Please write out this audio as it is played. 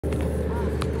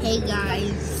Hey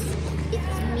guys,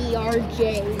 it's me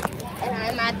RJ, and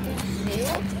I'm at the zoo,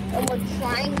 and we're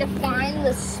trying to find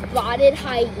the spotted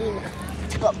hyena,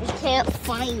 but we can't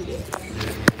find it.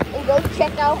 And go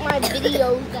check out my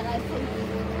videos that I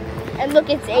posted. And look,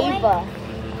 it's Ava.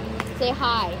 Say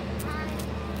hi.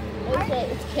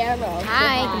 It's Cameron.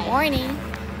 Hi, good morning.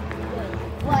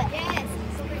 What? Yes.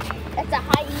 It's a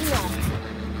hyena.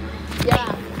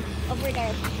 Yeah. Over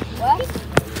there. What?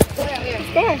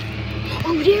 Where? There.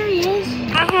 Oh, there he is.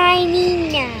 A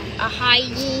hyena. A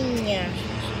hyena.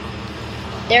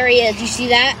 There he is. You see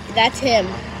that? That's him.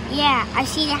 Yeah, I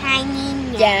see the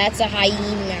hyena. Yeah, that's a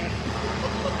hyena.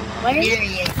 What is There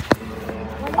he is.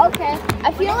 Okay.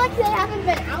 I feel like they haven't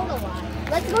been out a lot.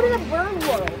 Let's go to the bird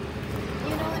world.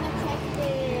 You don't want to check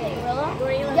the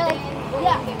gorilla?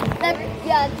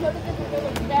 Yeah, let's go to the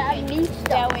gorilla. They have new stuff.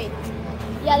 Yeah, wait.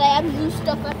 Yeah, they have new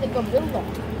stuff at the gorilla.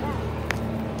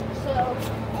 So,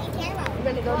 we're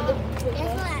going to go to the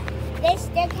gorilla. This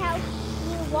how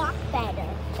you walk better.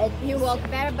 You walk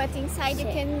better, but inside you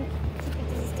can keep it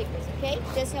to the stickers, okay?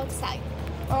 Just outside.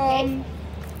 Okay?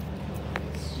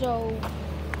 So,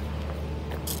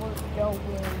 we're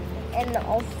going. And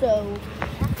also,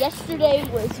 yesterday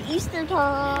was Easter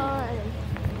time.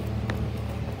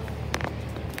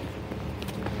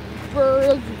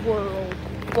 Birds World.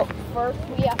 But first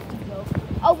we have to go.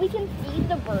 Oh, we can feed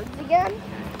the birds again?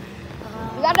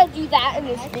 We gotta do that in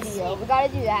this video. We gotta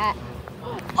do that.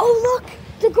 Oh, look!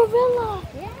 The gorilla!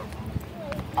 Yeah.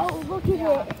 Oh, look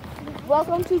at it.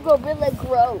 Welcome to Gorilla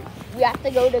Grove. We have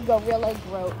to go to Gorilla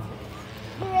Grove.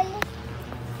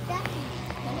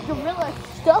 Gorilla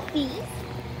Stuffy?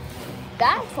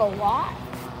 That's a lot.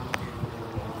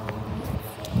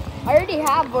 I already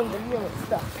have one gorilla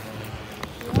stuff.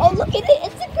 Oh, look at it.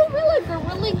 It's a gorilla.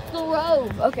 Gorilla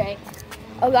Grove. Okay.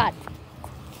 Oh, God.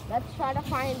 Let's try to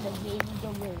find the baby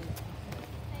gorilla.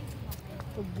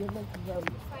 Gorilla Grove.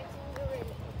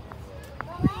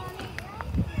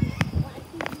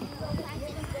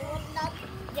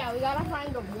 Yeah, we gotta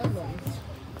find gorillas.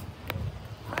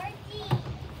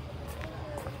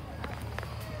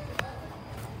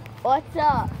 What's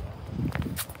up?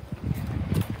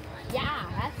 Yeah,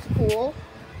 that's cool.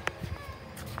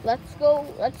 Let's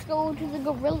go to the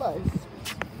gorillas.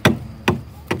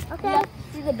 Okay. Let's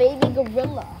see the baby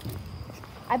gorilla.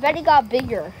 I bet he got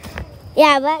bigger.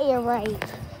 Yeah, I bet you're right.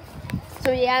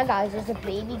 So yeah, guys, there's a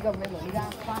baby gorilla. We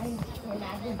gotta find him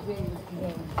at the zoo.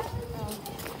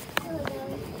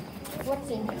 What's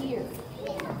in here?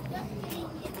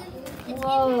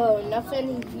 Whoa,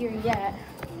 nothing here yet.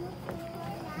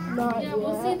 Not yet.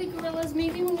 We'll see the gorillas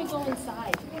maybe when we go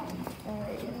inside.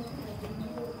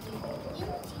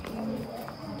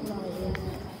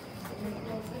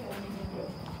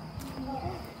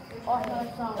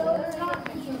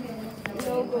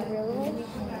 No gorillas.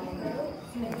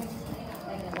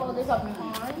 Oh, there's a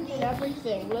pond and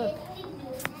everything. Look.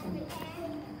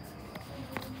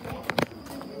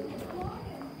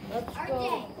 Let's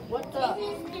go. What's up?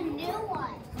 This is the new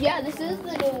one. Yeah, this is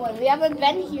the new one. We haven't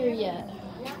been here yet.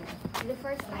 The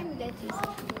first time that you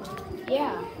see.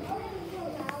 Yeah.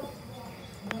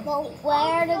 But where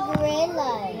are the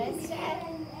gorillas?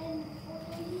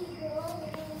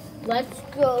 Let's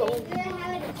go. They're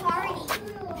having a party.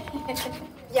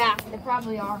 Yeah, they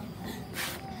probably are.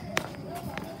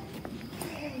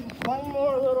 One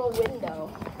more little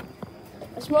window.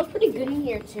 It smells pretty good in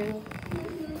here too.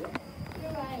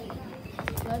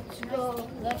 Let's go.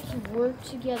 Let's work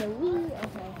together. Woo.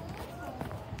 Okay.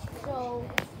 So,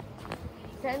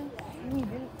 since we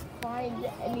didn't find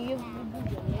any of the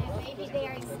gorillas, Maybe they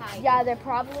are inside. yeah, they're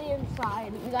probably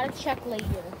inside. We gotta check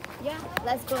later. Yeah.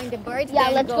 Let's go in the birds.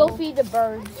 Yeah, then let's go feed the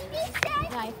birds.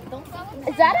 Like, don't go.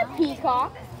 Is that a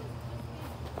peacock?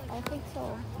 I think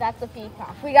so. That's a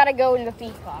peacock. We gotta go in the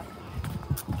peacock.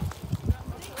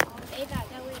 Say that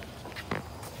way.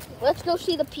 Let's go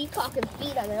see the peacock and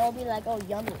feed them, and they'll be like, oh,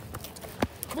 yummy.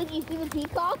 Look, you see the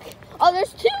peacock? Oh,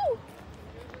 there's two.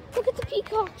 Look at the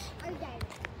peacocks. Okay.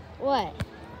 What?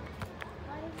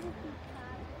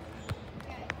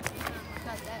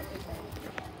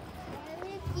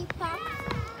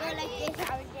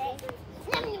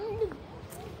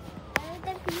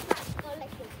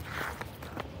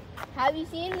 Have you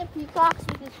seen the peacocks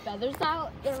with his feathers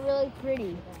out? They're really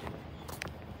pretty.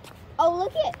 Oh,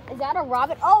 look it. Is that a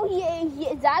robin? Oh,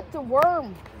 is that the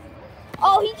worm?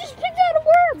 Oh, he just picked out a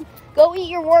worm. Go eat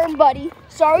your worm, buddy.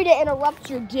 Sorry to interrupt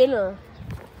your dinner.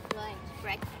 Lunch,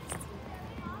 breakfast.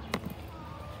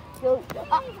 So,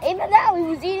 even now, he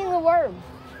was eating the worm.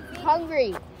 He's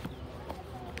hungry.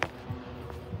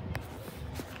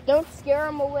 Don't scare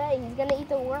him away. He's gonna eat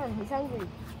the worm. He's hungry.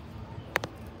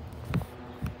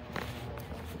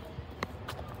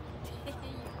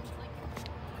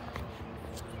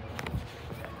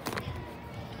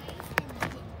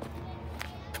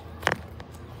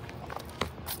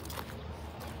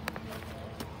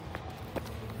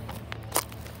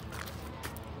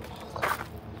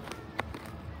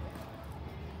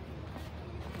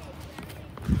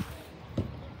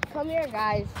 come here,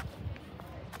 guys.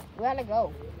 We gotta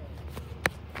go.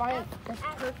 Find this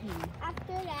turkey.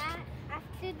 After that,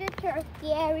 after the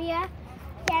turkey area,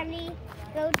 can we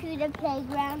go to the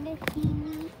playground and see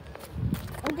me?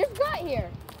 We just got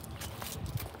here.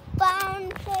 Fun,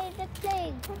 play the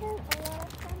playground. A lot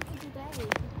of fun to do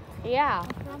that. Yeah.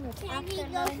 Can we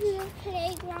go to the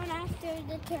playground after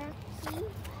the turkey?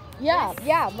 Yeah,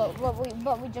 yeah,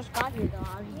 but we just got here though.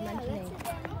 I was just mentioning.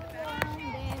 Let's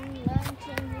then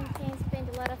lunch and we can spend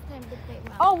a lot of time at the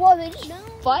playground. Oh well, they just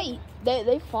fight.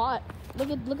 They fought.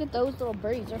 Look at those little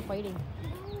birds. They're fighting.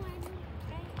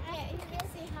 Yeah, you can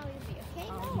see how it be, okay?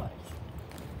 No.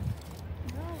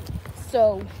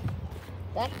 So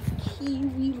that's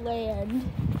Kiwi Land.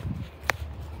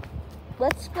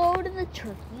 Let's go to the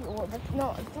turkey, or no, it's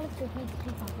not the turkey, it's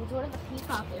peacock. Let's go to the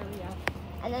peacock area,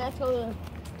 and then let's go to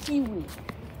Kiwi.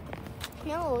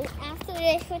 No, after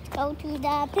this, let's go to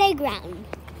the playground.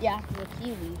 Yeah, after the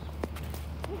Kiwi.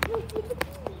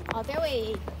 Other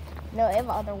way. No, the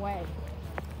other way.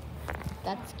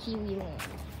 That's Kiwi Land.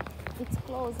 It's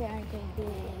closer, I think, to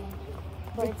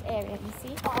birds area, you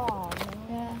see? Oh,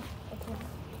 no. Yeah.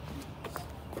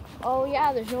 Oh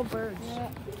yeah, there's no birds. Yeah.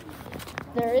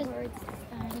 There is Birds.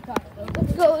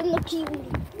 Let's go in the Kiwi.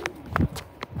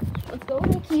 Let's go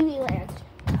to Kiwi Land.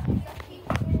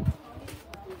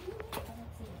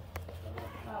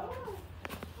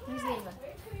 Who's Ava?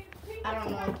 I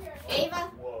don't know. Ava?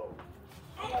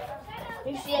 Do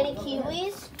you see any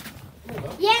kiwis?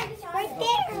 Yeah, it's right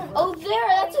there. Oh, there.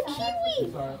 That's a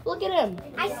kiwi. Look at him.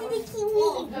 I see the kiwi.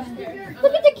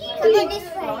 Look at the Come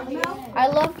on kiwi. this way. I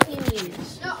love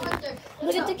kiwis.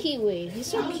 Look at the kiwi. He's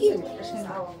so cute.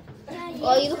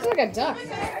 Well, he looks like a duck. He's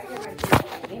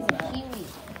a kiwi.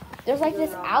 There's like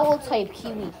this owl type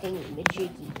kiwi thing,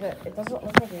 Majiki, but it doesn't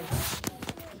look like a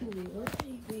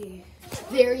kiwi.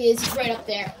 There he is. He's right up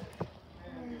there.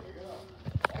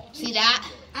 See that?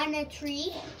 On a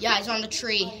tree. Yeah, he's on the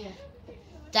tree.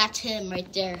 That's him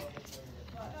right there.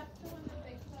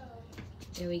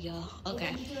 There we go.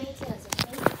 Okay.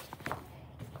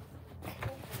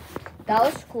 That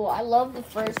was cool. I love the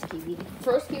first kiwi. The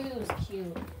first kiwi was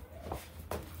cute.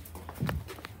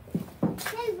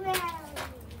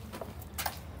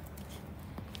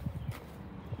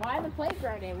 Why the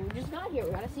playground area? We just got here.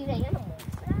 We gotta see the animals.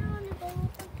 I want to go to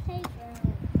the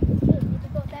playground. Okay, we need to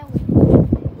go that way.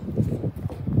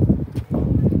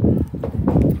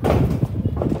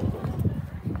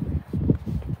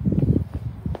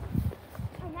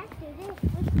 And after this,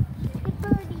 the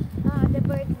birdie. The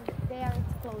birds, they are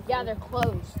closed. Yeah, they're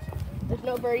closed. There's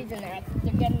no birdies in there.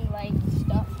 They're getting like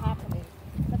stuff happening.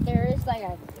 But there is like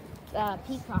a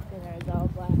peacock in there though,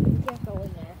 but you can't go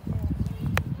in there.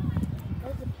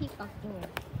 What's the peacock doing?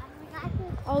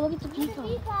 Oh, look at the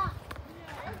peacock.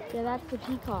 Yeah, that's the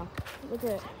peacock. Look at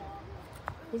it.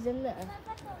 He's in there.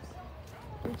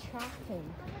 We tracked him.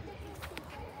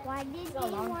 Why did So they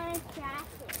long. want to track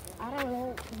it? I don't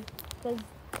know, because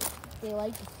they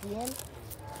like to see him.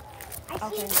 I see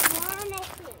Okay. one, I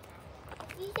think.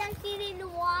 You can see it in the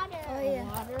water. The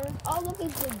water. Oh, look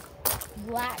at the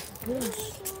black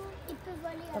goose. It's a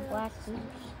bunny. The black goose.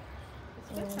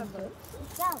 Let's go.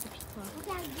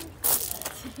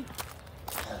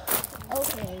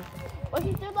 Okay. Was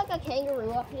there like a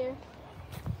kangaroo up here?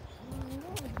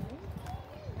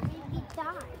 Maybe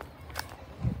die.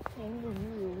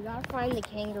 Kangaroo. We gotta find the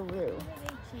kangaroo.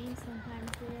 They change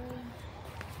sometimes.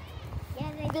 Yeah,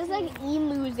 they There's like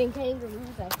emus and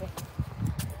kangaroos, I think.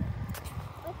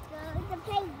 Let's go to the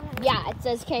playground. Yeah, it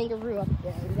says kangaroo up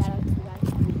there. We gotta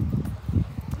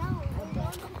No, we're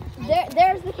going to the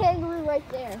there's the kangaroo right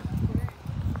there.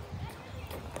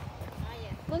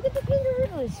 Look at the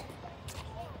kangaroos.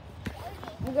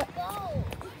 We got, go.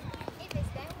 If it's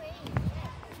that way.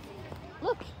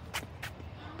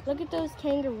 look at those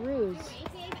kangaroos.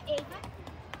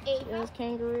 Ava. Those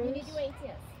kangaroos. You need to wait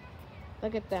here.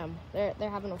 Look at them. They're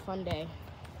having a fun day.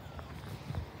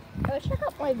 Go check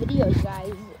out my videos,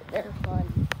 guys. They're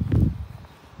fun.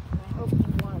 I hope you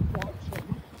want to watch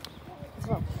them. That's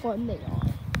how fun they are.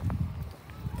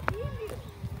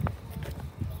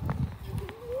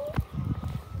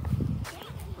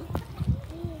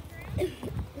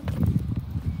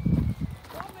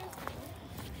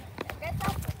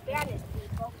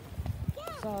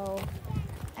 So,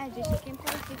 You can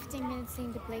play 15 minutes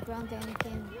in the playground, then you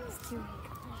can still.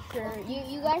 sure.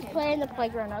 You guys play in the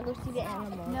playground. I'll go see the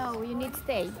animals. No, you need to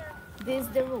stay. This is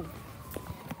the rule.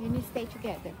 You need to stay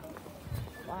together.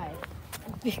 Why?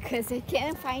 Because I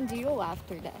can't find you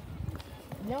after that.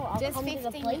 No, I'll Just come to the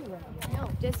 15 playground. No,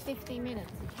 just 15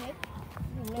 minutes, okay?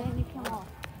 Then you can walk.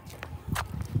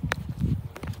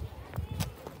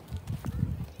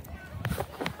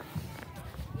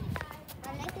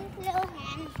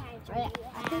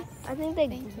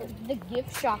 think the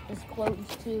gift shop is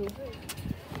closed too.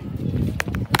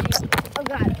 Oh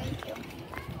God, thank you.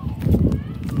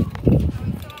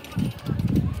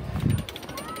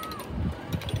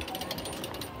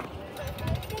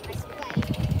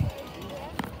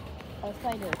 I'll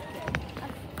find it.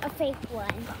 A fake one.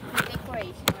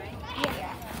 Decoration, right?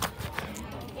 Yeah.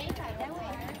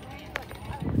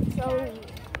 So,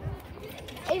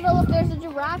 Ava, look, there's the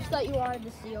giraffes that you wanted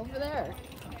to see over there.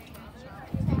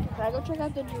 Can I go check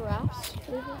out the giraffes,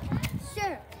 Ava?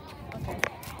 Sure. Okay.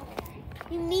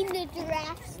 You mean the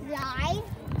giraffes died?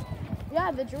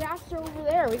 Yeah, the giraffes are over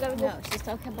there. We gotta go. No, she's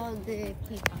talking about the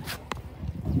peacock.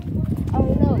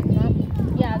 Oh no, not.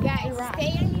 Yeah, the Guys, giraffes.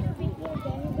 stay a little bit here,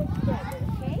 then we go together,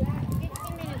 okay?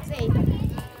 15 minutes, Ava.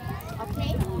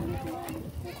 Okay?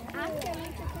 After you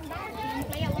come back, we can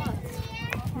play a lot.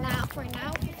 Now, for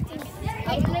now, 15 minutes.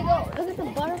 I'm gonna go. Look at the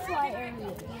butterfly area.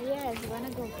 Yes, you wanna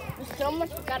go. There's so much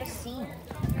we gotta see.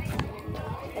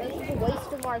 This is a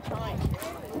waste of our time.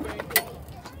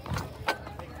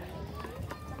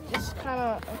 Just kind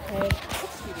of okay.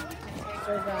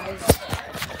 So guys,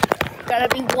 gotta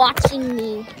be watching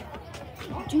me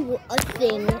do a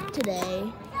thing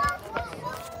today,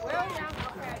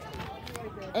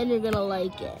 and you're gonna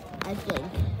like it. I think.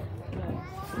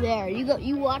 There, you go.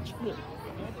 You watch me.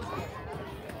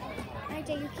 RJ,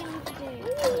 you can do it.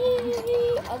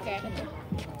 Okay.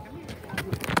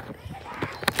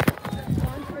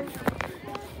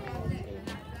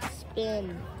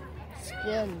 Spin,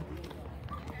 spin,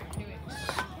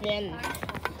 spin.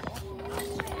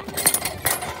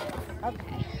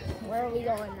 Okay, where are we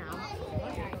going now?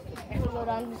 We'll go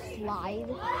down the slide.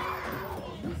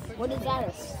 What is that,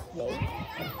 a snake?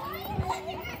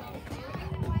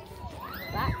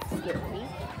 That's scary.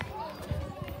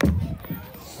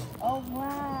 Oh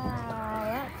wow,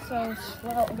 that's so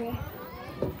slow.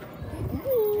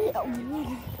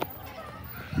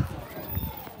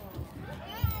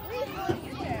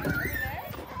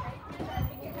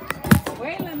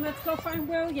 Waylon, let's go find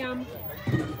William.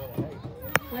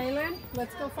 Waylon,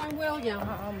 let's go find William.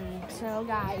 So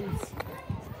guys,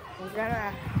 we're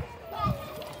gonna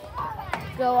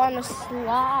go on a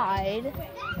slide.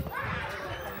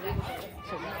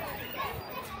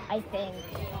 I think.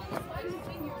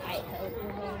 I hope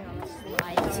we're going on a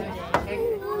slide today.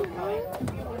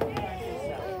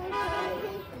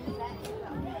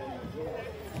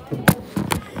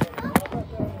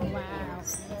 Wow.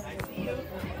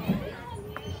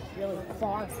 Really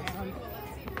far from.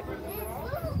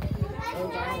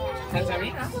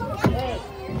 Katarina? Hey.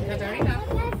 Katarina?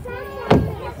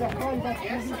 Let's go.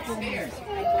 Stairs.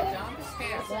 Down the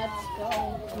stairs. Let's go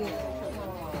here.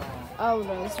 Oh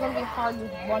no, this is gonna be hard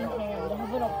with one hand. I hope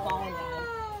I don't fall down.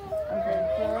 Okay,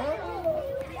 here.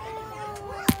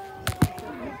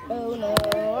 Oh no,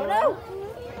 no!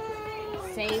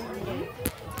 Save me.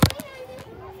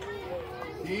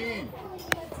 Dean,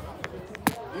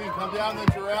 come down the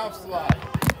giraffe slide.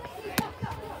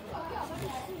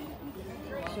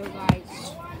 So guys,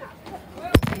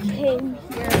 we came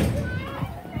here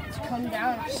to come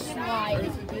down a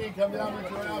slide. Dean, come down the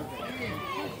giraffe.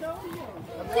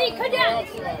 Dean, come down.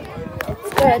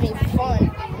 It's gonna be fun.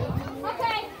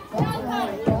 Okay. Going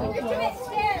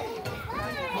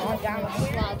down a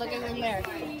slide. Look at them there.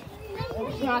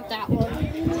 It's not that one.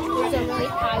 There's a really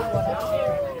high one up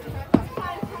there.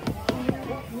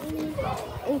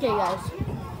 Okay, guys.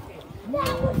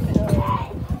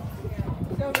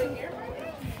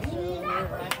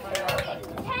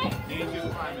 Dean, just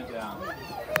climb it down.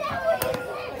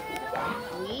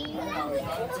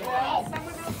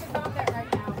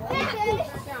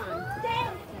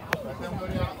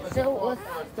 So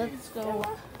let's go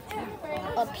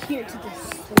up here to the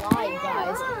slide,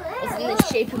 guys. It's in the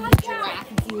shape of a giraffe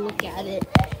if you look at it.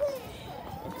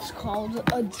 It's called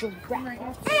a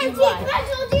giraffe slide.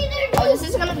 Oh, this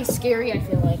is gonna be scary, I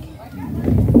feel like.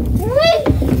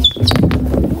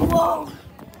 Whoa!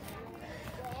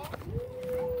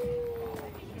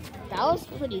 That was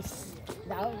pretty.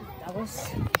 That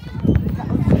was.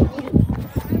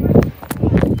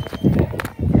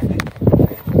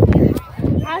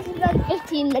 Hasn't done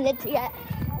 15 minutes yet.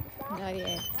 Not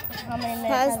yet. How many minutes?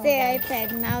 Pause have the we done?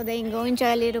 iPad now, then go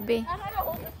enjoy a little bit.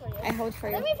 I hold for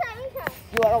you. Let me try.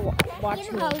 You wanna watch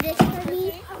You me? hold this for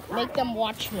me. Make them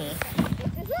watch me.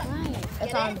 Why?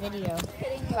 It's on video.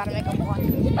 You gotta make them watch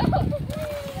me. No,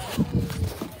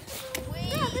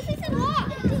 this is a lot.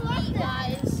 This is a lot,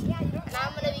 Guys, and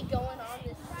I'm gonna be going on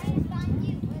this.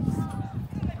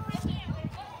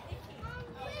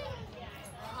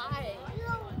 Hi,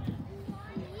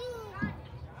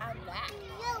 I'm back.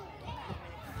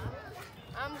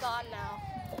 I'm gone now.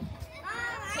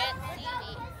 Can't see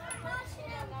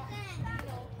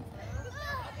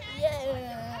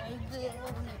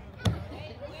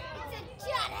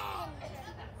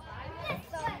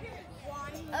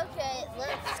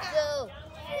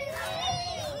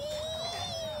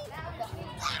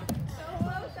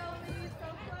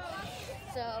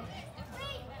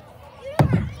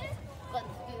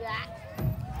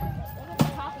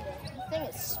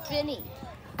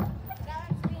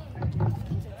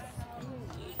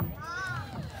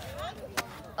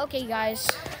Okay, guys.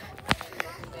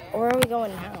 Where are we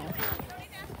going now?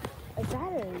 Is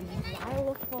that a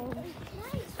xylophone?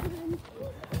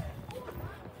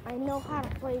 I know how to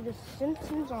play The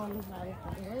Simpsons on the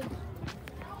xylophone.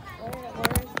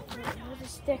 Where's the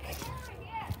stick?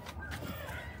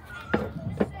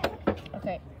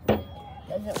 Okay.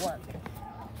 Does it work?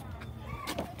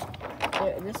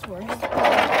 There, this works.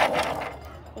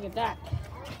 Look at that.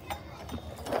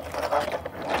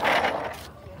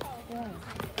 Yeah.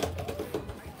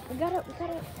 We gotta.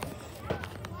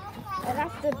 It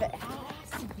has to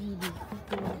be.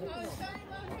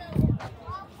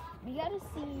 We gotta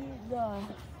see the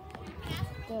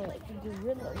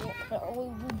gorilla, but we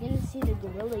didn't see the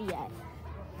gorilla yet.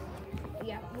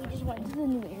 Yeah, we just went to the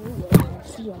new area and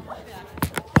see him.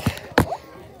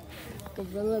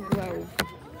 Gorilla Grove.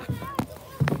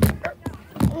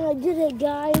 Oh, I did it,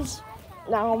 guys.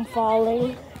 Now I'm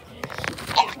falling.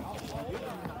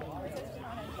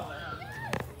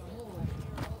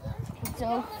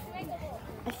 So,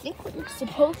 I think what you're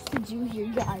supposed to do here,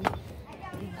 guys,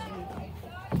 is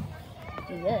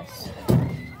do this.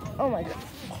 Oh my god.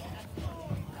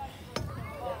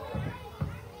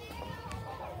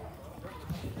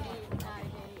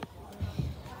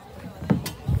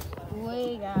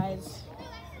 Wait, guys.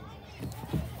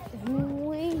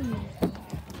 Wait.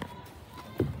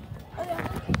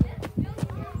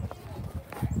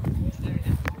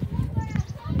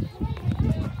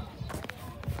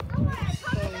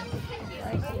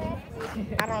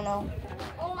 I don't know.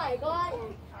 Oh my god.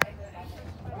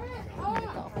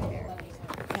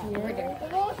 Right there.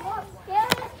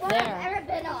 There. I've ever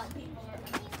been on.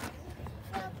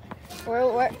 Where?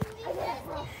 Where is?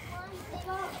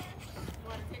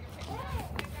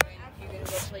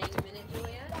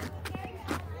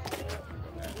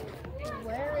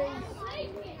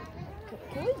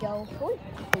 Can we go? Can we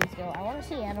please go? I want to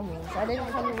see animals. I didn't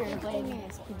come here to play.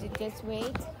 Could you just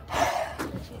wait?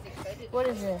 What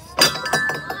is this?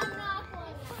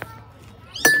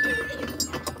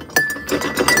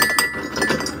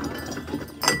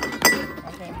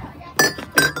 Okay.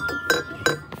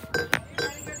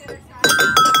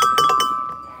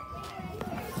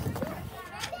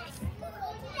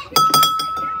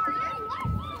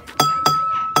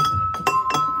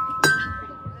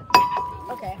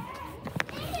 Okay.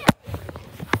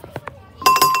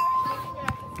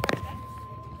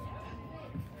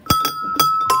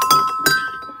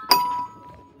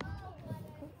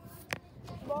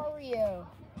 Mario.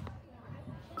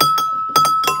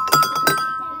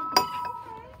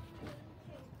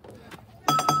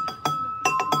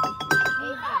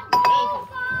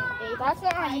 That's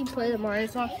not how you play the Mario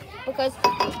song because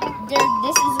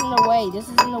this is in the way. This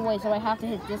is in the way, so I have to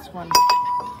hit this one.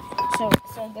 So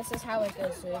this is how it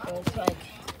goes. So it goes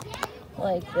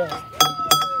like this.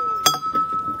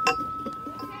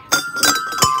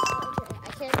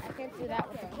 I can't do that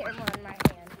with the camera in my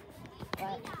hand,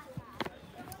 but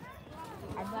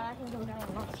I bet I can go down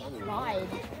not so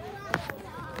wide.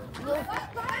 Look,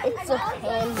 it's a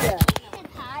panda.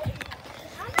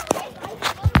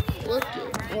 Look,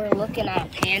 we're looking at a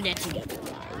panda together,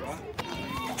 guys.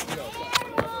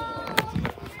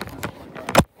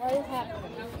 What is happening?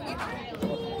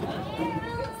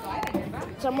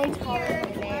 Someone's calling her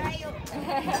name.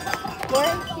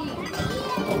 Where is she?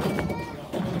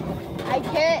 I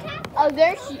can't. Oh,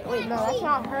 there she. Wait, no, that's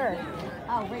not her.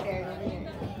 Oh, right there, over here.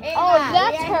 Oh,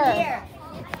 that's her.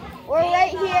 We're right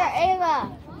here,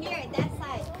 Ava. Here, that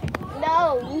side. No,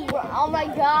 oh my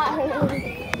god.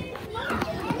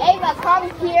 Ava, come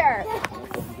here.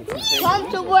 Come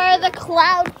to where the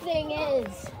cloud thing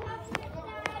is.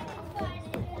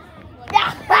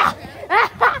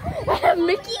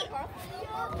 Mickey?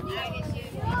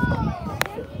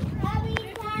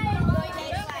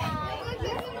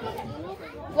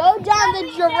 Go down the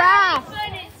giraffe.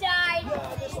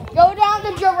 Go down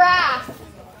the giraffe.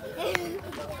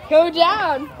 Go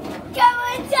down.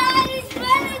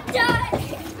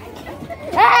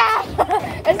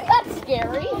 Is that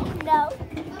scary? No.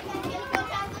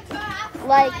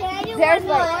 Like, there's one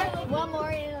like, more? One more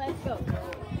and let's go.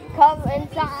 come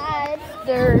inside.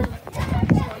 There's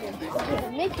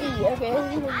Mickey. Okay.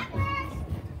 Okay,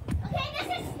 this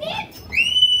is Stitch.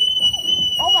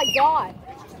 Oh my god.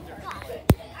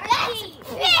 That's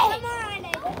Stitch. Come on.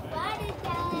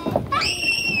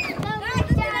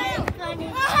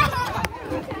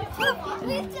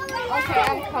 Okay,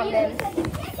 I'm coming.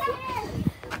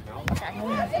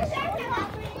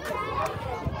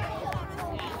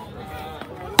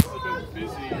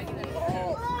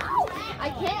 I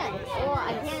can't. Well,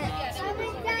 I can't.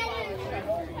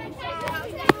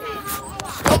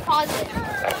 Don't pause it.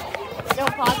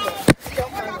 Don't pause it.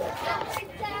 Don't pause it.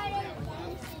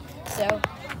 so.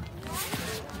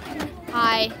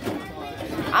 Hi.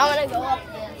 I want to go up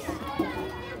this.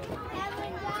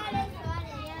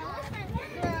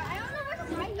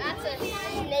 That's a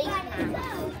snake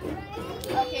house.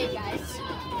 Okay, guys.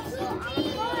 So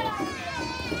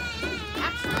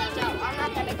actually, no, I'm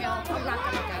not gonna go. I'm not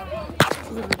gonna go.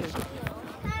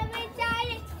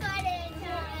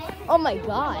 Oh my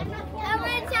God.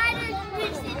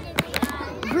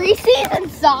 Reese's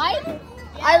inside?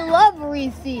 I love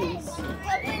Reese's.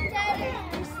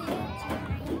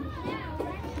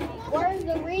 Where's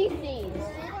the Reese's?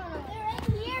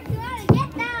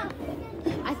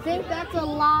 I think that's a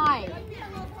lie.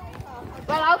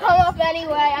 But I'll come up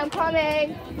anyway. I'm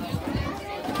coming.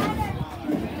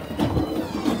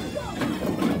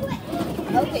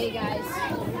 Okay, guys.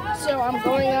 So I'm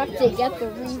going up to get the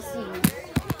Reese's.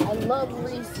 I love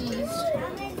Reese's.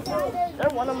 They're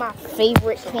one of my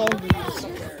favorite candies.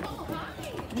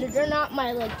 They're not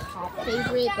my like top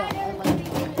favorite, but I like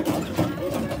them.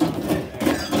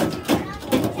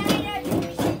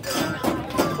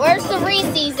 Where's the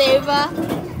Reese's, Ava?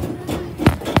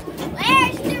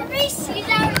 Where's the Reese's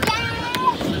out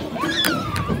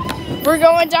there? We're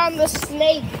going down the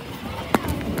snake.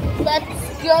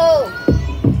 Let's go.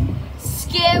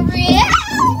 Scary.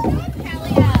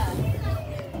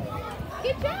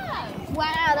 Good job.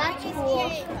 Wow, that's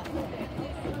cool.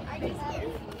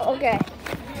 Okay.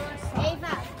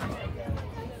 Ava.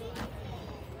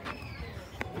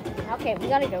 Okay, we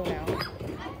gotta go now.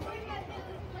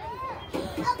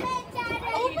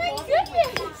 Oh my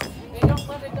goodness! They don't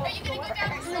let it go. Are you gonna go down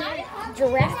the slide?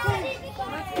 Giraffe?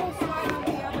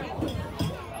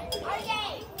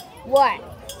 What?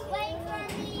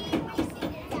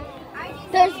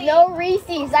 There's no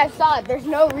Reese's. I saw it. There's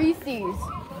no Reese's.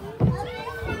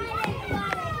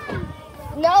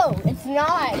 No, it's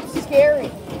not. It's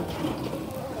scary.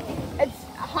 It's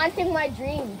haunting my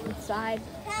dreams inside.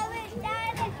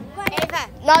 Ava.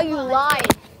 No, you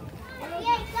lied.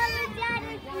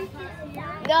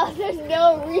 No, there's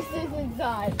no Reese's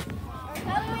inside.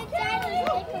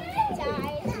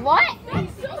 What?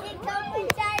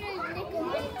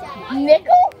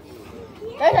 Nickel?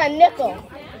 There's a nickel.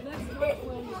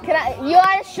 Can I? You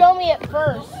gotta show me it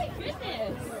first.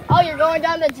 Oh, you're going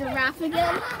down the giraffe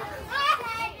again?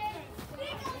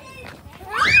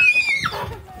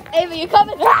 Ava, you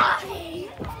coming?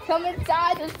 Come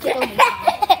inside. Let's go.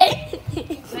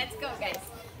 Let's go, guys.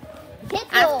 Pickle.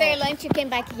 After lunch, you came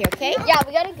back here, okay? Yeah,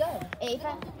 we gotta go.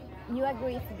 Ava, you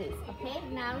agree to this, okay?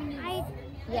 Now,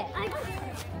 Yeah.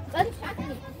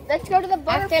 Let's go to the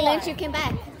butterflies. after lunch, you came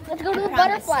back. Let's go to the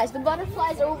promise. butterflies. The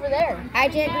butterflies are over there. I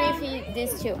do agree with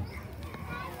this too.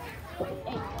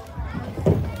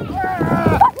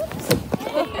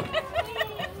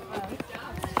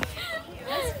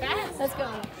 That's fast. Let's go.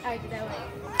 Alright, that way.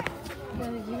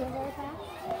 Did you go very fast?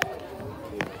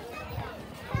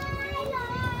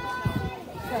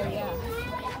 So yeah.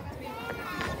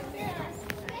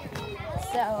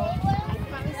 So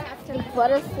the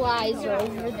butterflies are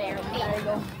over there. We gotta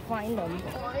go find them.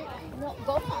 No,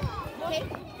 go home. Okay?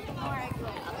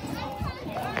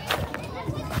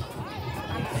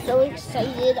 I'm so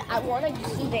excited. I want to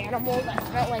see the animals. I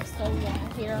spent like so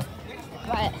long here,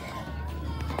 but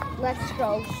let's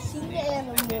go see the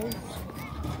animals.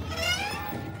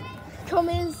 Come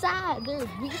inside. There's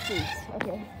Reese's.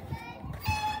 Okay.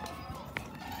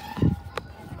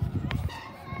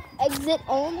 Exit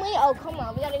only? Oh, come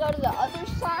on. We gotta go to the other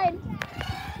side.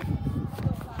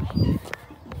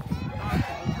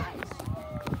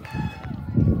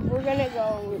 We're gonna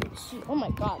go see. Oh my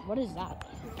God, what is that?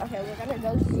 Okay, we're gonna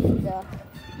go see the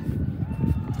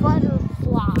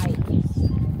butterflies.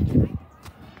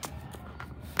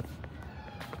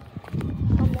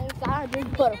 Come inside, there's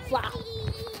butterflies.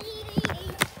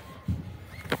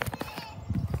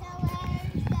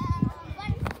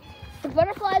 The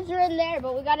butterflies are in there,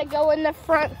 but we gotta go in the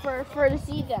front for to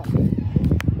see them.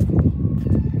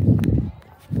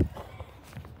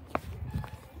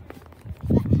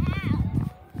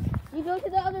 You go to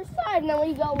the other side, and then when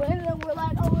you go in, then we're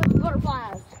like, oh, there's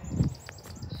butterflies.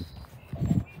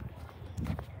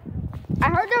 I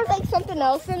heard there was like something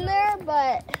else in there,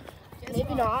 but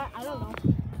maybe not. I don't know.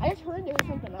 I just heard there was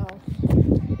something else.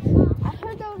 I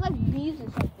heard there was like bees or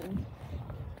something.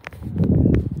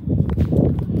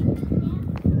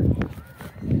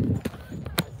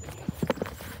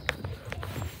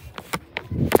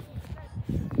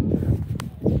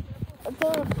 There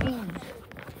are bees.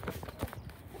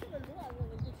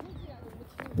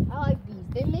 I like bees.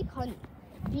 They make honey.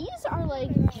 Bees are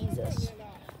like Jesus.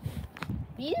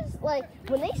 Bees, like,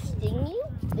 when they sting you,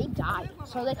 they die.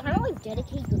 So they kind of like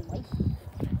dedicate your life.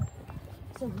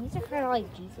 So these are kind of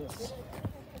like Jesus.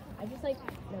 I just like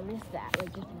noticed that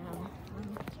like just now.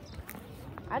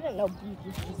 I didn't know beef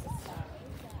was Jesus.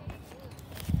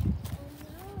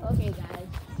 Okay, guys.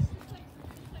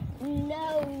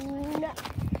 No.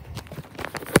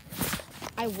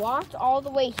 I walked all the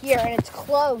way here and it's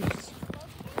closed.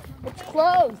 It's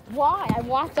closed. Why? I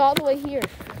walked all the way here.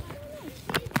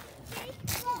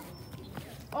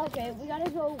 Okay, we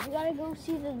gotta go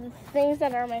see the things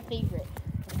that are my favorite.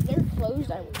 If they're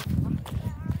closed, I will not.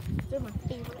 They're my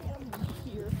favorite animals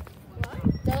here.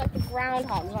 They're like the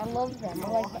groundhogs. I love them.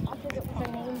 I forget what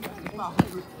their names are.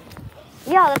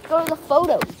 Yeah, let's go to the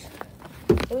photos.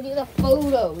 We'll do the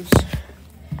photos.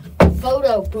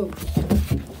 Photo booth.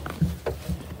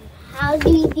 How do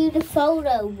you do the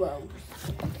photo booth?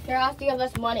 Here, have to give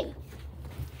us money.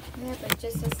 Yeah, but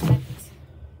just a sec.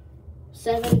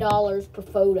 $7 per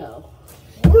photo.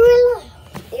 Gorilla.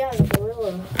 Yeah, the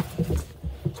gorilla.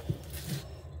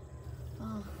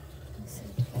 Oh,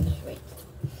 wait.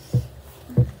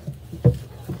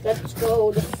 Let's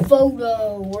go to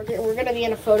photo. We're gonna be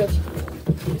in a photo.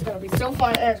 It's gonna be so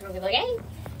fun. And it's gonna be like, hey,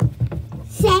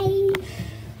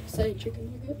 say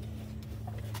chicken nugget.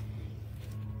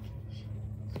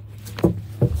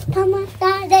 Come on,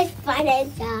 it's fun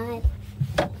inside.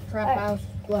 Crap out.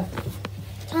 What?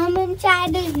 Come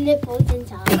inside, there's nipples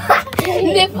inside.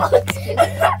 Nipples.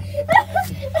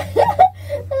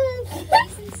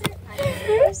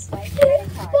 That's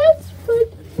good.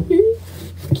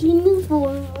 Can you move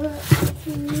forward?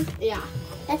 Yeah.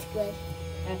 That's good.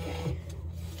 Okay.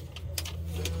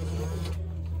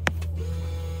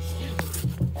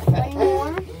 One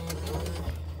more.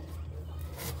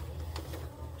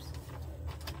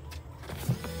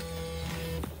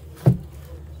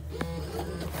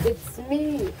 It's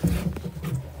me,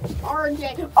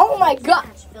 RJ. Oh my God!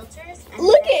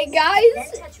 Look at it,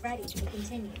 guys. Touch ready to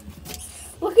continue.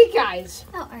 Look at guys.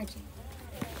 Oh, RJ.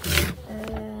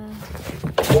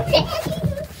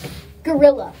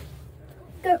 Gorilla.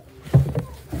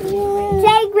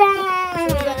 Playground.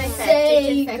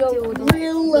 Say gorilla.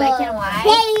 Black and white.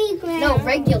 Playground. No,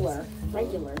 regular.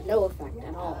 Regular. No effect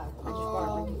at all. I just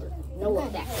want regular. No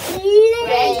effect.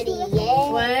 Ready, yeah.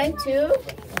 1, 2.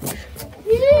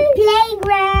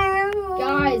 Playground.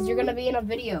 Guys, you're gonna be in a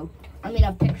video. I mean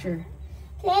a picture.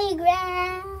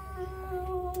 Playground.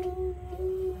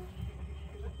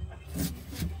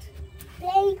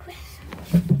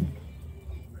 Playground.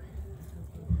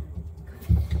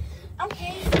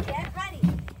 Okay, get ready.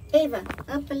 Ava,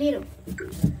 up a little.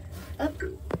 Up.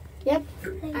 Yep.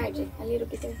 RJ, a little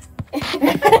bit there.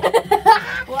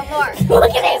 One more.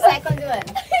 Look at this. Second one.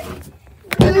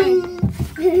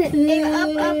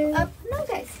 Ava, up. No,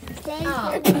 guys.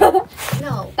 Oh.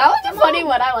 No. That was a funny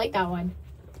one. I like that one.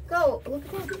 Go. Look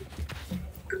at that.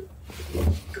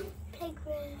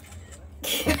 Playground.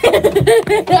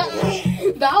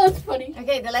 That was funny.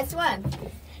 Okay, the last one.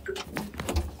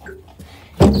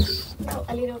 No,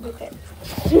 a little bit there.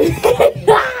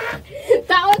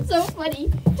 That was so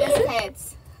funny. Just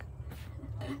heads.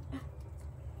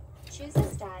 Choose a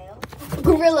style.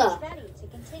 Gorilla. Ready to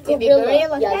continue. Could be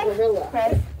gorilla. Yeah, Okay. gorilla.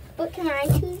 Press But can I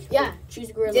choose? Yeah,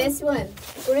 choose gorilla. this one.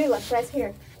 Gorilla, press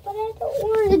here. But I don't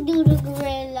want to do the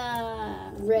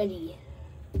gorilla. Ready.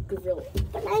 Gorilla.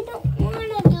 But I don't want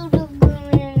to do the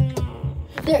gorilla.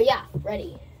 There, yeah,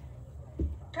 ready.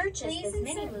 Purchase this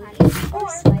mini movie or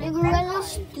the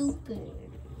gorilla's stupid.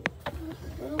 I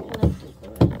don't like the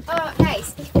gorilla. Oh,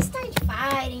 guys, if you start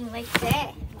fighting like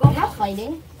that, I'm not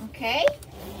fighting. okay?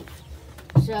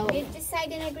 So, We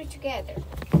decide and agree together.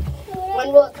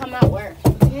 when will it come out where?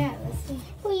 Yeah, let's see.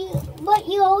 But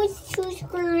you always choose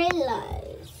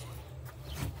gorillas.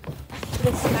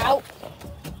 The snout.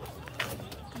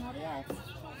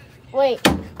 Wait,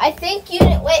 I think you.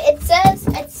 Wait, it says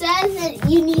that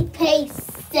you need pay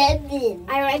 7.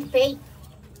 I already paid.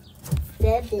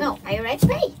 7. No, I already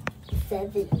paid.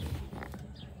 7.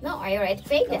 No, I already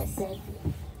paid this. 7.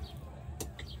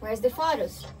 Where's the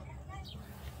photos?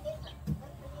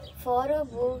 Photo,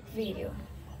 book, video.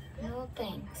 No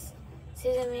thanks.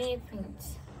 See the mini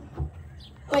prints.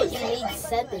 Wait, you need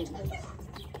 7.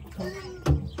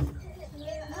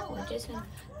 No, just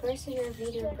person your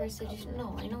video, person just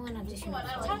no. I don't want additional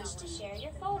photos. Touch to share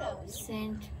your photos.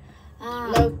 Send.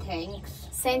 No thanks,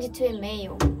 Send it to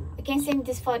email. I can send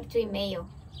this photo to email.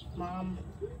 Mom.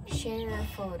 Share our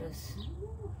photos.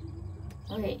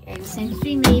 Okay, I will send it to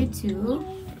email too.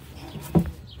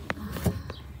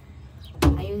 I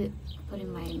will put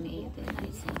in my email then I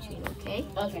send to you, okay?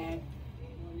 Okay.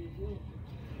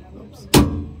 Oops.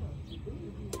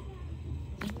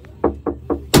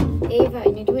 Ava, I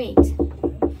need to wait.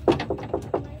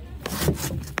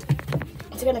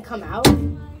 It's gonna come out.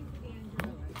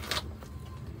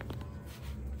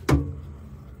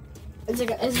 Is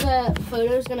the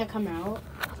photos gonna come out?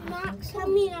 Not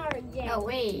coming out again. A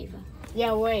wave.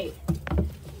 Yeah, wait.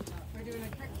 We're doing a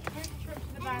quick trip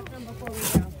to the bathroom before we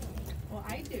go. Well,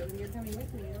 I do, and you're coming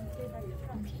with me. You don't stay by your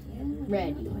truck.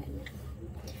 Ready. You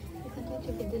continue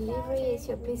to get delivery,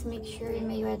 so please make sure your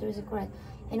mail address is correct.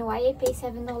 And why I pay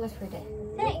 $7 for that?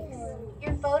 Thanks.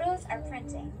 Your photos are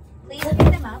printing. Please pick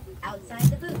them up outside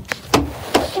the booth.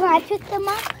 Can I pick them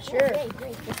up? Sure. Okay,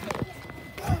 great.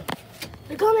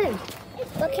 They're coming.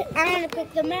 Look, I want to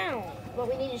pick them out. But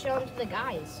we need to show them to the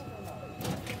guys.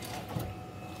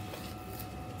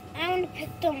 I want to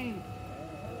pick them.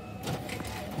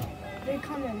 They're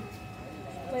coming.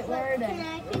 Wait, where are Can they?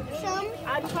 I pick some?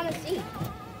 I'm trying to see.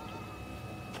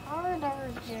 Hard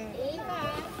Ava.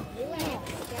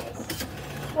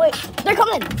 Wait, they're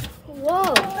coming.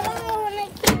 Whoa. Oh, I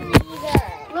can't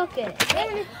either. Look it.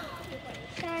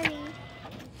 Sorry.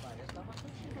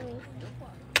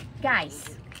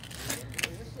 Guys.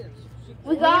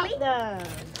 We got the.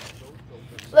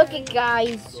 Look it,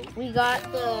 guys. We got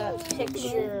the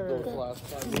picture.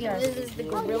 This is the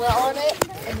gorilla on it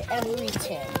and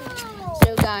everything.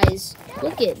 So, guys,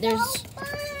 look it. There's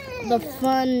the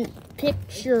fun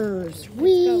pictures.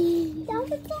 Wee. That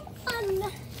was so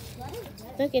fun.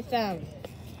 Look at them.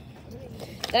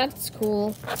 That's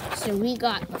cool. So we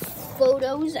got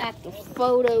photos at the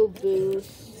photo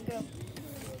booth.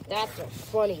 That's a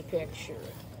funny picture.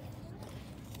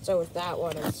 So is that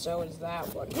one, and so is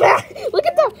that one. Look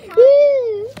at them!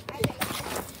 Woo!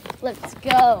 Let's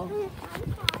go.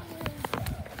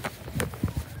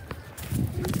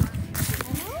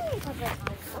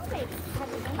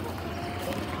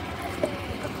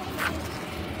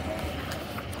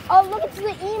 Oh, look, it's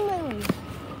the emu.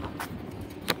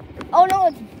 Oh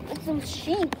no, it's some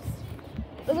sheep.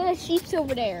 Look at the sheep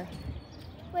over there.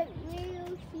 Wait,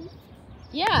 real sheep?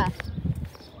 Yeah.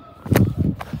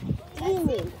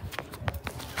 Emu.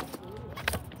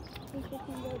 I'm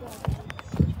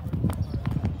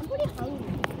pretty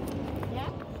hungry. Yeah?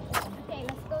 Okay,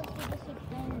 let's go see the sheep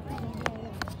then.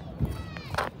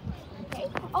 Okay.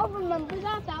 Oh, remember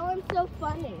that? That one's so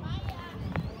funny.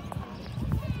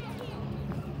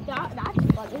 That's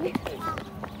funny.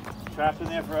 Trapped in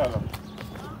there forever.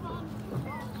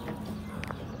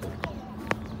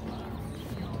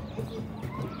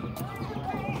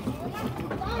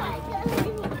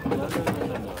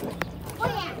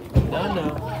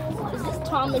 Is this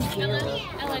Tom and Jerry?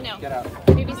 Ella, no. Get out.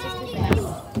 Maybe 60 seconds.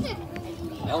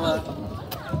 Ella.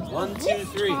 1, 2,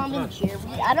 3. Tom Come on. and Jerry.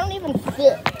 I don't even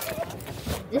fit.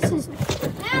 This is.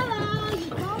 Hello, you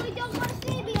probably don't want to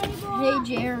see me anymore. Hey,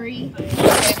 Jerry.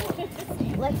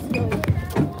 Let's go.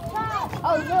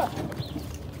 Oh, look.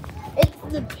 It's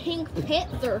the Pink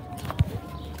Panther.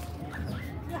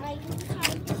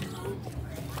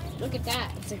 Look at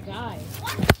that. It's a guy.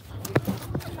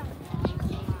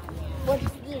 What's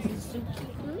this? Is soup?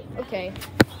 Okay.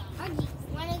 Want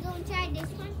to go and try this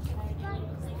one?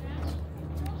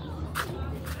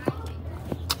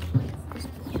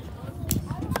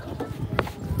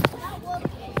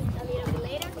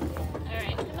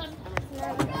 Alright, come on.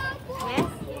 Yes?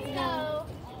 No.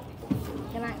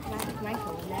 Can I go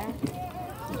in there?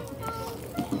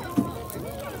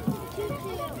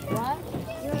 What?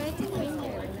 You want to come in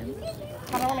there?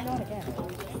 I don't want to go in again.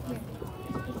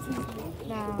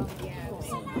 No.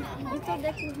 You told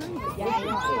that you were hungry. Yeah, I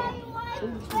know.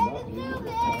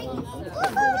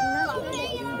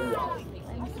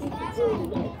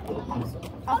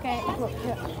 Okay, look,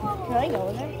 can I go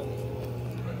in there?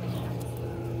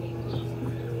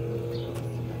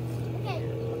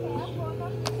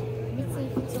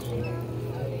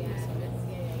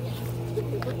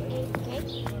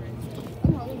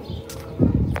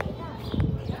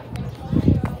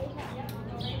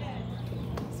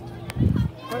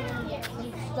 We're gonna get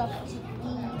some stuff to eat.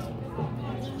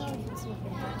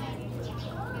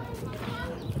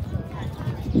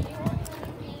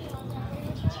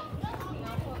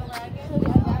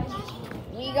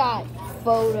 We got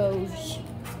photos.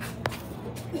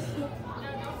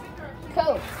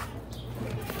 Coke.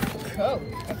 Coke.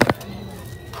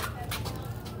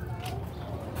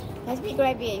 Let's be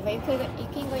great, baby. You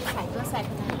can go inside. Go inside.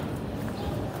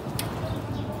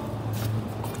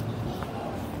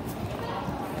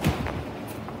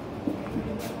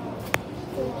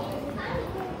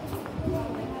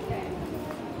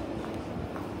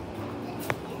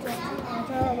 I'm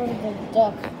trying to look at the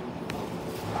duck.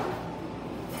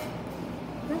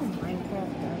 That's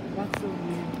Minecraft duck. That's so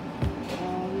weird.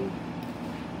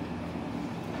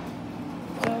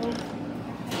 So,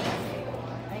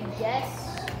 I guess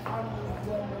I'm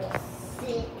going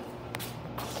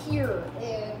here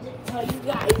and tell you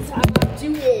guys how I'm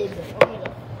doing.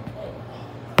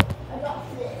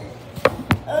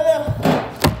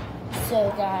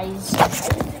 So guys, I'm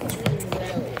doing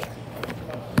well.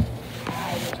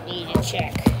 I just need to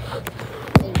check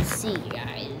and see,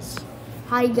 guys.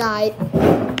 Hi, guys.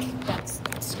 That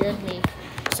scared me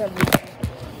for some reason.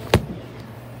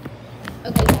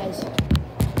 Okay, guys.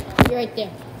 You're right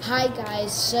there. Hi,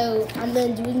 guys. So, I'm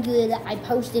doing good. I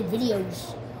posted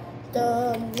videos.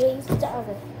 Dumb Ways to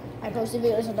Die. I posted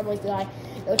videos on Dumb Ways to Die.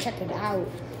 Go check it out.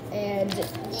 And,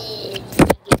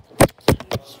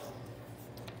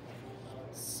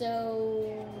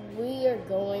 so, we are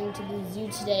going to the zoo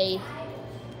today.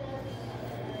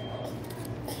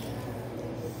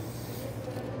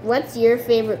 What's your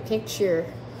favorite picture?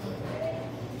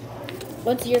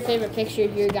 What's your favorite picture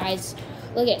here, guys?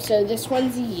 Look at, so this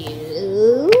one's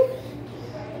you.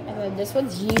 And then this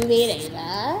one's you, me, and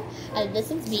Ava. And this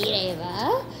one's me and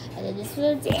Ava. And then this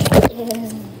one's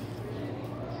Ava.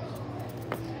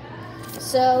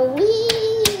 So I'm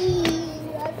doing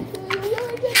a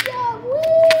really good job.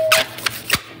 Wee!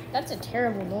 That's a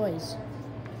terrible noise.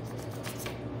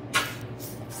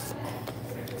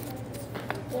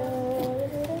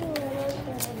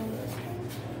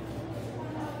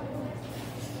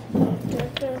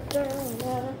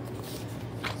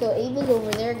 So Ava's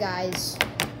over there, guys,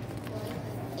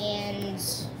 and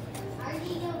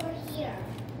over here.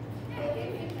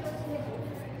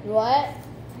 what?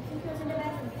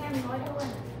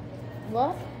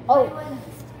 What? Oh,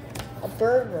 a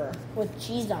burger with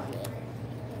cheese on it.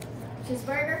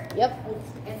 Cheeseburger Yep,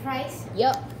 and fries.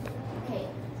 yep, Okay.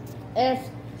 and it's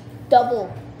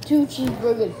double, 2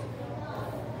 cheeseburgers.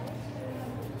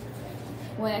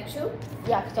 What actually?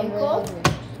 Yeah, 'cause I'm And really Coke? hungry.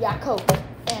 Yeah, Coke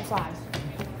and 5.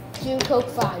 2 Coke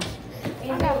 5.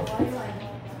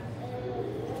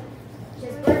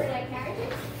 Cheeseburger like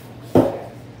carrots?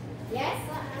 Yes?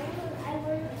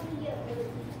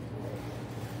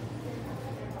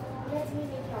 Let me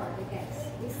make hard because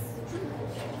this is too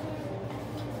much.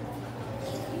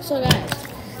 So guys,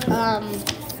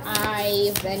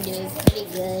 I've been doing pretty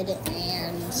good,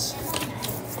 and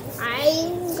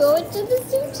I'm going to the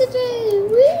zoo today,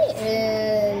 whee!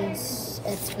 And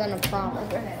it's been a problem.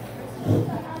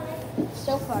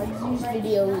 So far,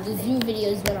 the zoo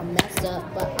video's been a mess up,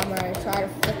 but I'm gonna try to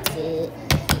fix it.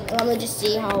 And I'm gonna just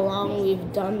see how long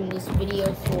we've done this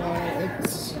video for.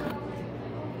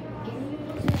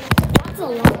 That's a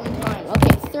long time.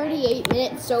 Okay, 38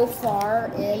 minutes so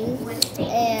far in,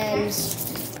 and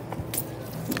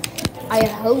I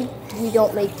hope we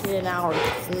don't make it an hour,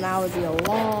 because an hour would be a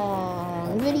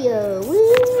long video.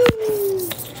 Woo!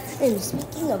 And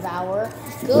speaking of hour,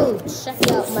 go check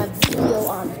out my video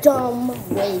on Dumb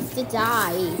Ways to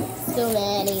Die. So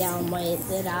many dumb ways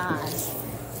to die.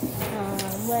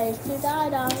 Dumb ways to die,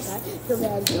 die. So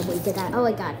many dumb ways to die. Oh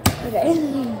my god. Okay.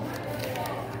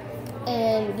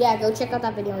 And yeah, go check out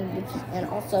that video on YouTube. And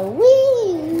also,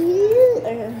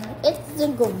 it's a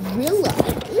gorilla.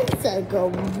 It's a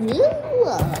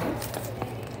gorilla.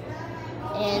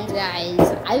 And guys,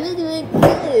 I've been doing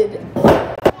good.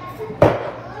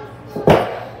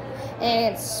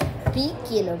 And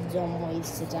speaking of Dumb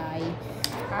Ways to Die,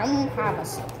 I'm gonna have a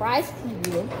surprise for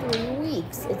you in 3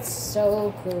 weeks. It's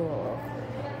so cool.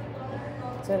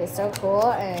 It's gonna be so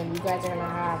cool, and you guys are gonna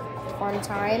have a fun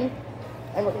time.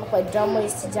 And we're gonna play Dumb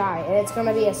Ways to Die, and it's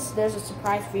gonna be there's a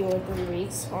surprise for you in 3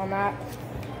 weeks on that.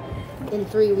 In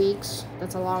 3 weeks,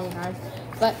 that's a long time,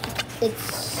 but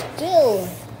it's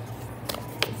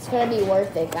gonna be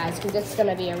worth it, guys, because it's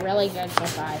gonna be a really good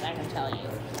surprise. I can tell you.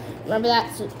 Remember that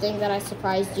thing that I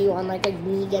surprised you on, like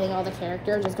me getting all the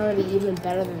characters? It's gonna be even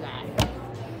better than that.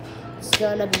 It's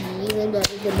gonna be even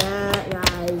better than that,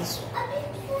 guys.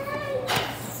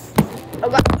 Oh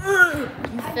god,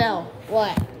 you fell.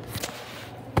 What?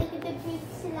 Look at the big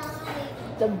slide.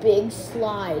 The big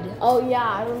slide. Oh yeah,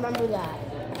 I remember that.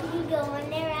 Can you go in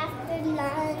there after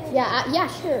lunch? Yeah, yeah,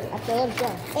 sure. After lunch,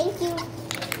 yeah. Thank you.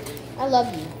 I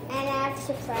love you. And I have to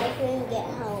surprise when you get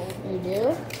home. You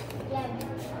do? Yeah.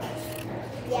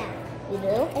 Yeah. You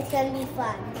do? It's gonna be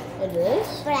fun. It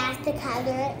is? But I have to color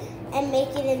it and make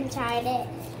it inside it.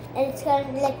 And it's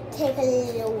gonna take a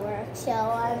little work. So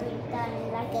I'll be done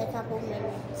in like a couple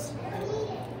minutes.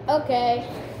 Okay.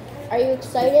 Are you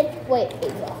excited? Wait,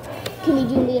 can you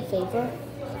do me a favor?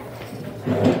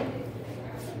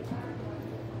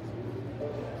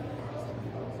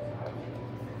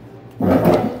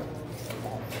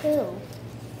 Who?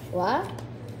 What?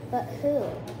 But who?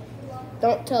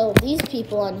 Don't tell these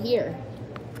people on here.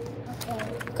 Okay.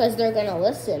 Because they're going to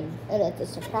listen. And it's a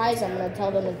surprise. I'm going to tell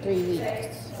them in 3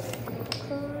 weeks.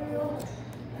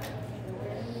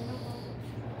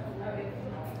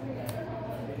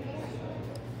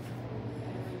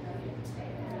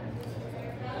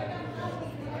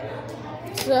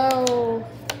 So,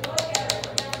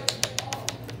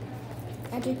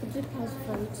 Actually, could you pause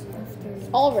first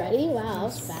after already? Wow, that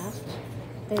was fast.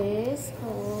 this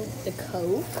called? The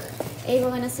Coke. Ava,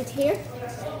 wanna sit here?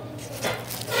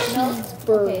 No?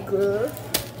 Burger.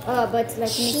 But let me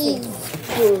see.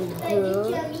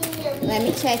 Cheeseburger. Let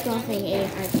me check one thing,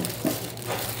 Ava.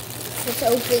 Let's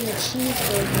open the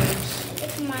cheeseburgers.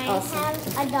 If mine Awesome.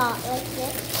 have a dot like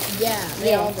this. Yeah, they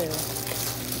Yeah. all do.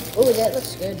 Oh, that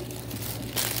looks good.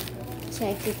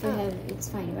 Check if we have, it's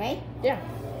fine, right? Yeah.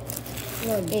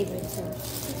 Ava, so.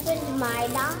 This is my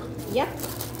dot. Yep.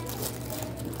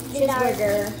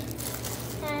 Cheeseburger.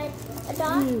 Has a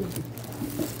dot.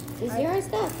 Is yours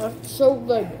that? That's so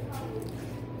good.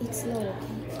 It's not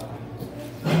okay.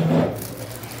 Can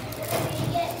you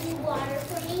get me water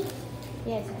for me?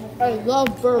 Yes. I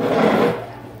love burgers.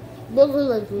 Burgers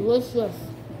are delicious.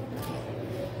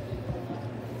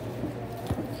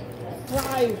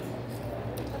 Fries.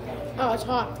 Oh, it's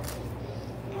hot.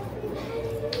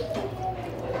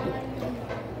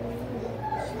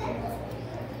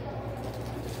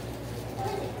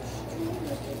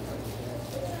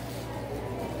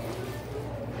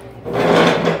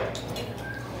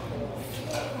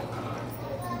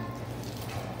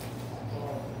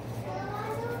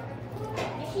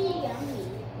 It's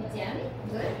yummy?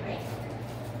 Good, right?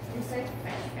 It's like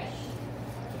fresh.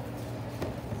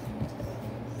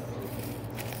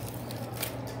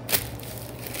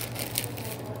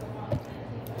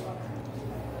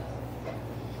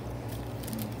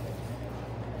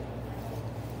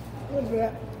 What's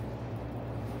that?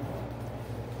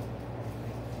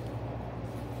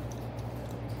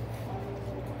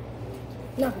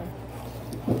 Nothing.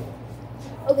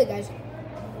 Okay, guys.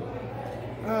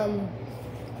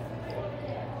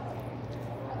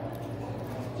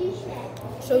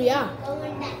 So yeah,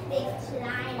 Going that big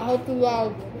slide. I hope you all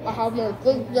have a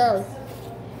good day.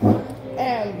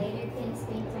 And Later can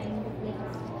spend time with me.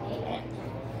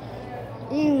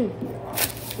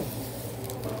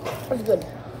 that's good.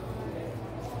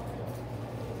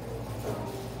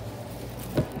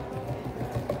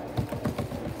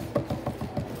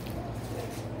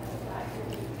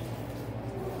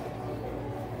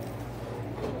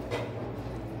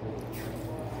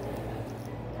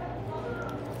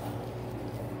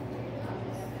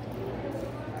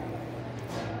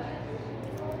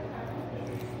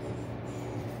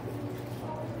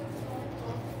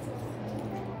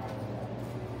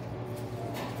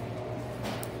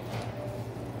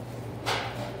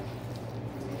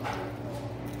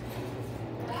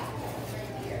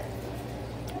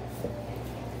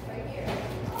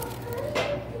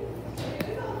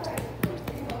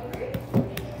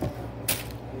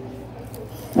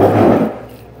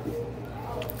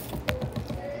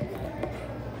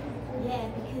 Yeah,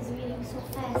 because we're eating so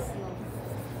fast now.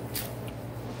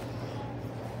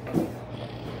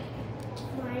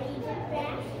 Why are you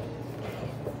fast?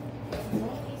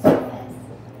 Don't be so fast.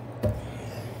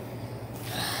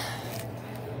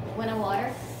 Want a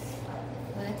water?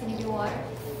 Want a tiny bit of water?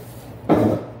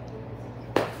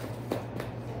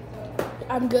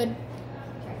 I'm good.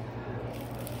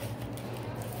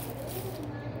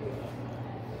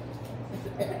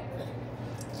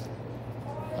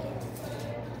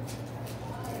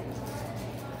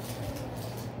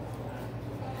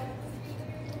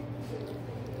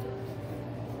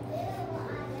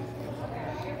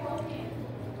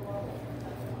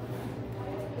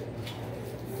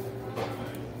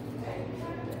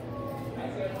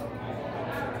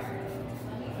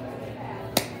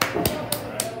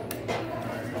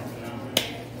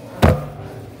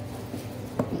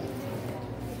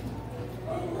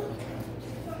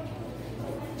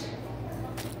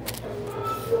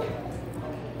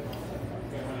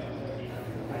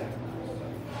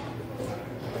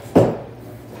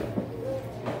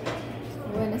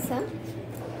 Want some?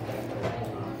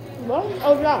 What?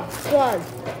 Oh yeah, fries.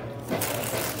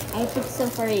 I took some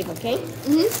for Eve, okay?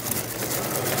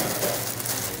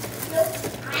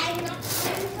 I'm not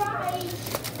trying.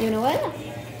 You know what?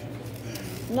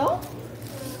 No?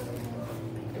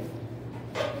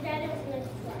 That is my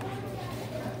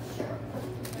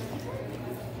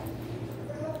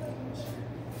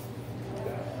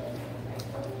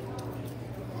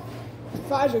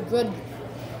Fries are good.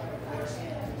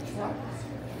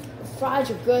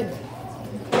 Fries are good.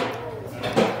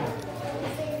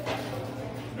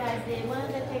 That's the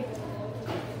one that they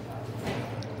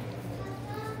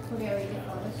put everything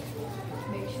on.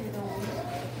 Make sure you don't.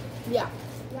 Yeah.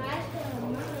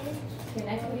 Can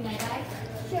I put in my bag?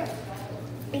 Sure.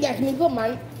 Yeah, can you put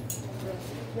mine?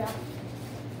 Yeah.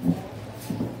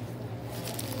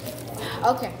 Wow.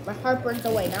 Okay, my heartburn's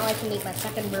away. Now I can eat my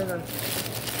second burger.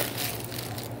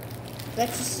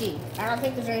 Let's just see. I don't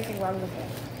think there's anything wrong with it.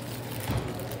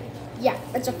 Yeah,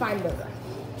 it's a fine burger.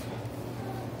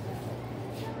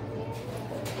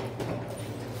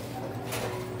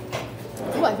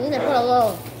 Ooh, I think they put a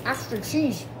little extra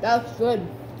cheese. That's good.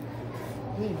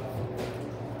 Mm.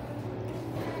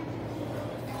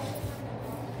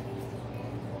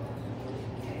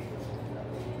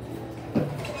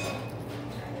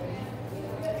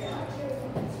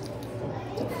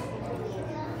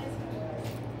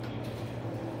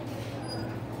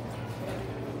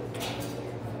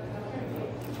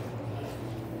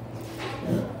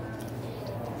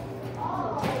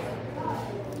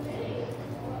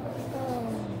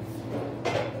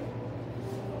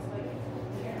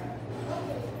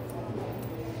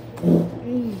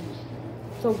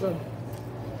 So good.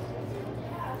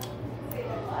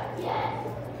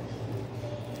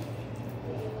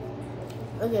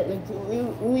 Okay, like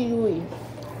ooey.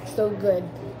 So good.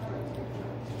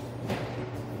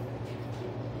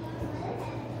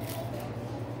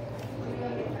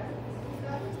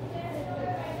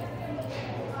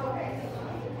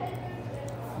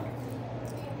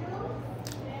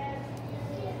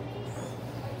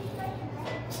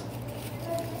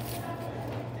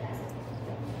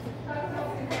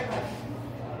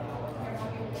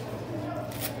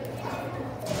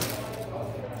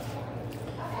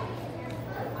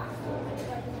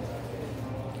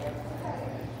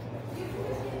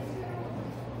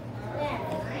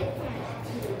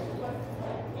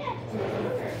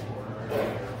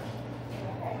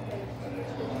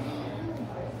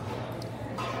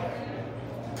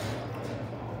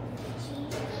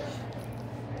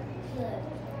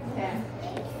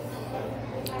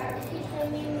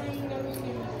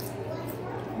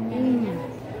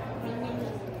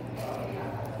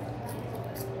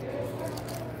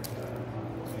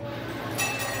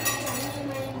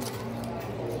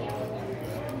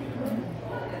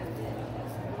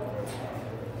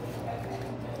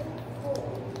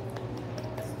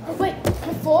 Wait,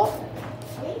 before?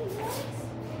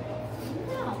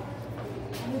 No.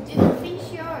 You didn't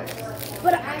finish yours.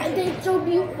 But they're so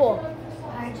beautiful.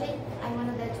 RJ, I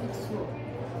wanted that with you.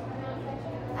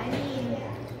 I mean,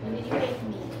 you need to make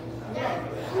me. Yeah.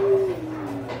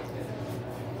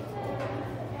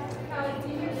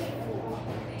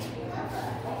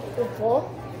 Before?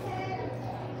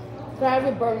 Can I have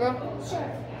a burger?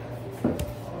 Sure.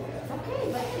 Okay,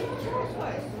 but finish yours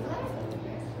first.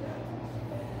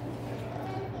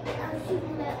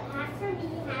 Half for me,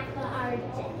 half for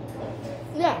RJ.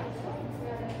 Yeah.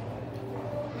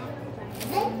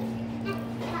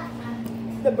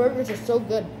 The burgers are so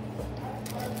good.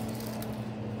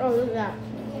 Oh, look at that.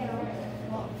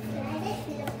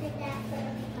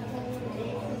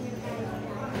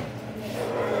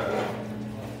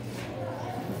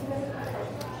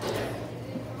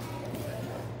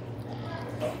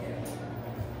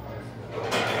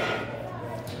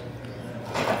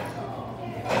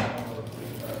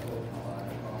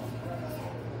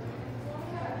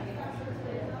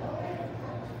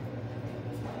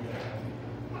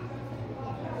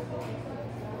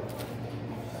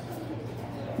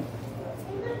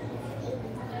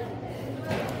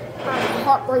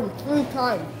 Heartburn 3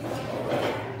 times.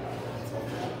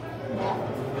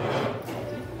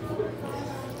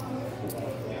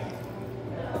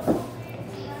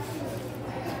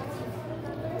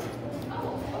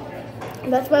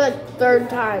 That's my like 3rd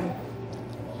time.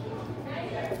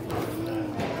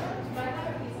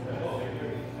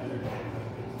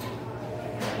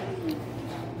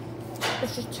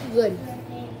 It's just too good.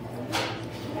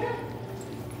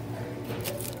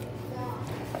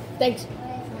 Thanks.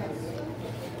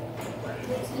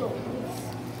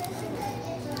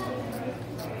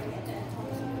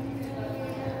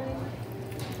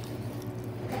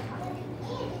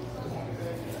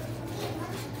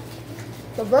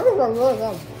 The burgers are really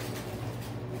good.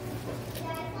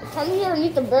 Come here and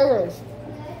eat the burgers.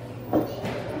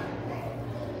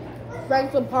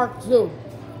 Franklin Park Zoo.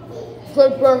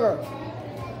 Good burger.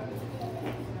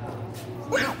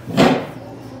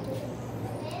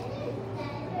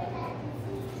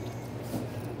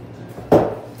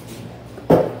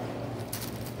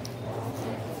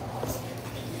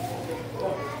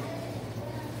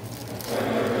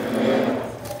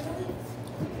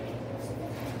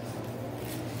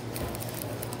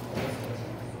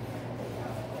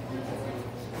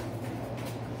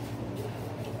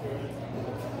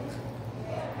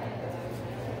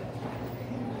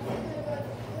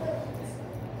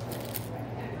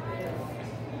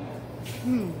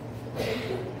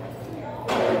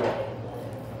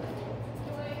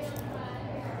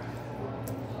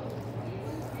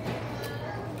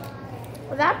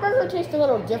 that burger tastes a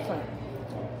little different.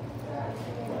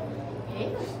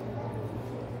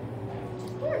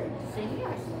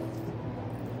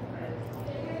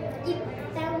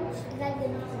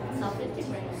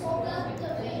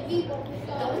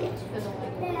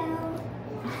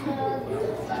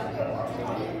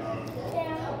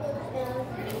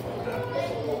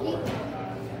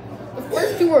 The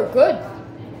first two were good.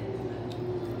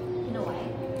 You know why?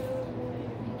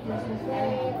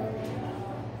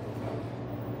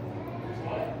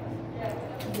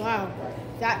 Wow,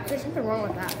 there's something wrong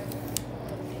with that.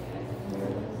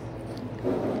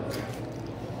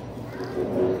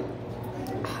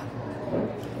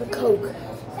 The Coke.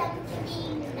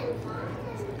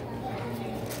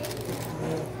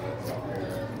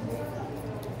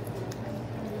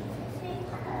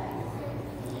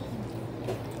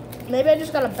 Maybe I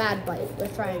just got a bad bite.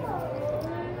 Let's try again.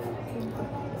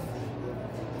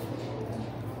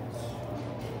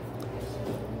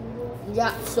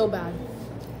 Yeah, so bad.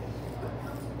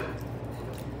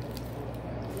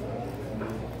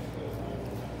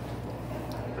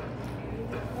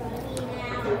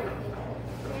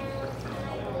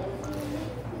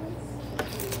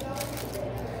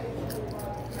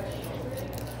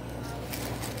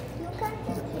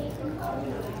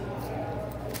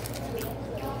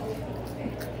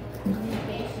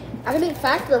 I can eat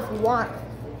faster if you want.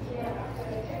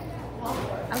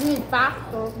 I can eat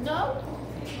faster. No,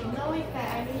 if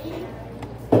I mean.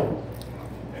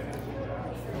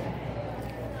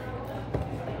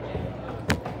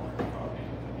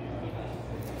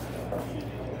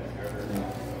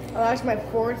 Oh, that's my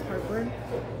fourth heartburn.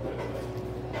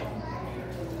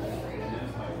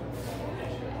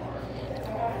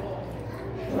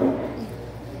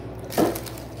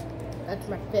 That's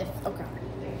my fifth. Okay.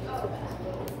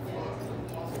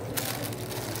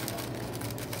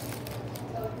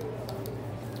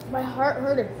 My heart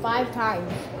hurted 5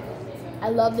 times. I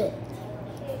love it.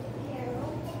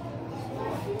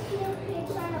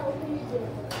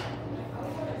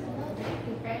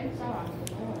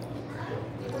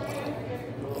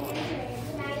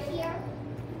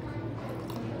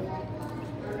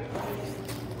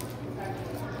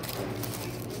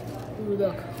 Ooh,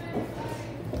 look.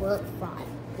 We're at 5.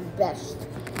 The best.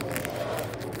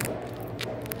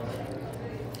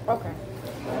 Okay.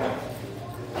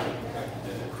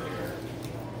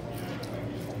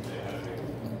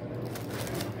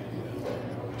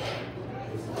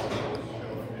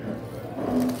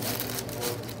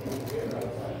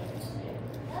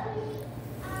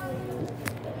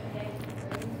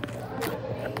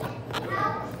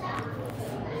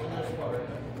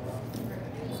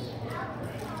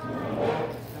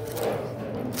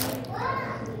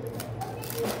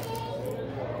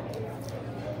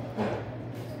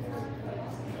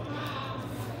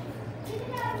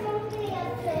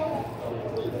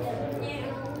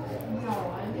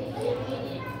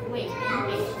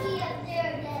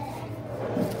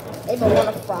 If I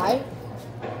want to fry,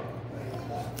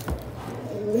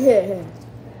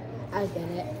 I get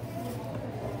it.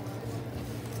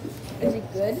 Is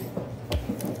it good?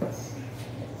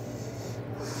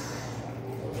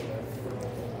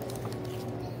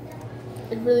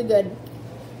 It's really good.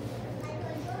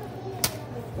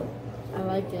 I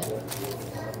like it.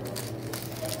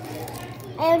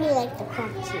 I only like the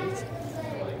crumb cheese.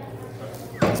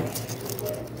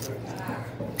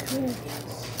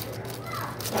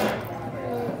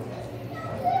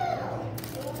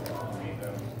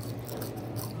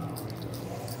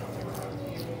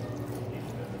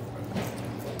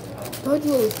 Told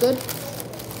you it was good.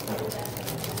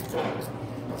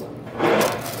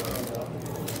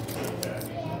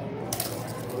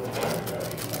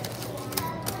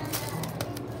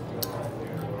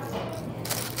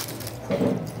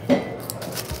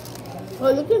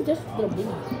 Oh, look at this little bee.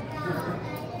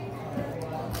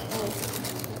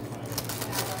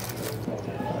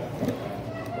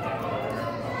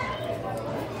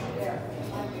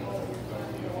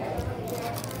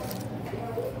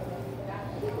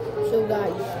 So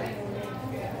guys,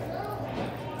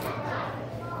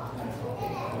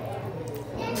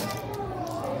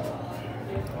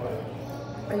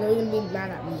 I know you're gonna be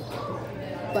mad at me,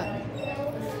 but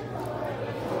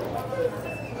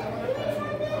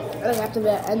I have to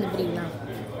end the video now.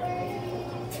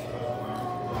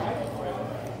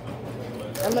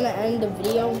 I'm gonna end the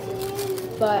video,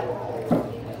 but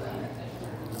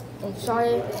I'm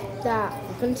sorry that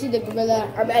you couldn't see the gorilla.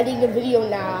 I'm ending the video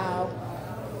now.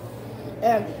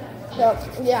 And so,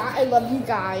 yeah, I love you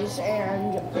guys,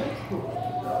 and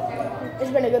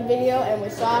it's been a good video, and we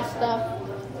saw stuff.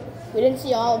 We didn't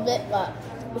see all of it, but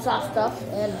we saw stuff,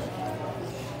 and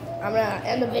I'm gonna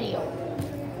end the video.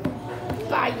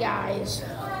 Bye, guys.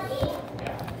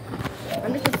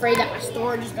 I'm just afraid that my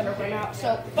storage is gonna run out.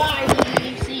 So, bye.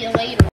 See you later.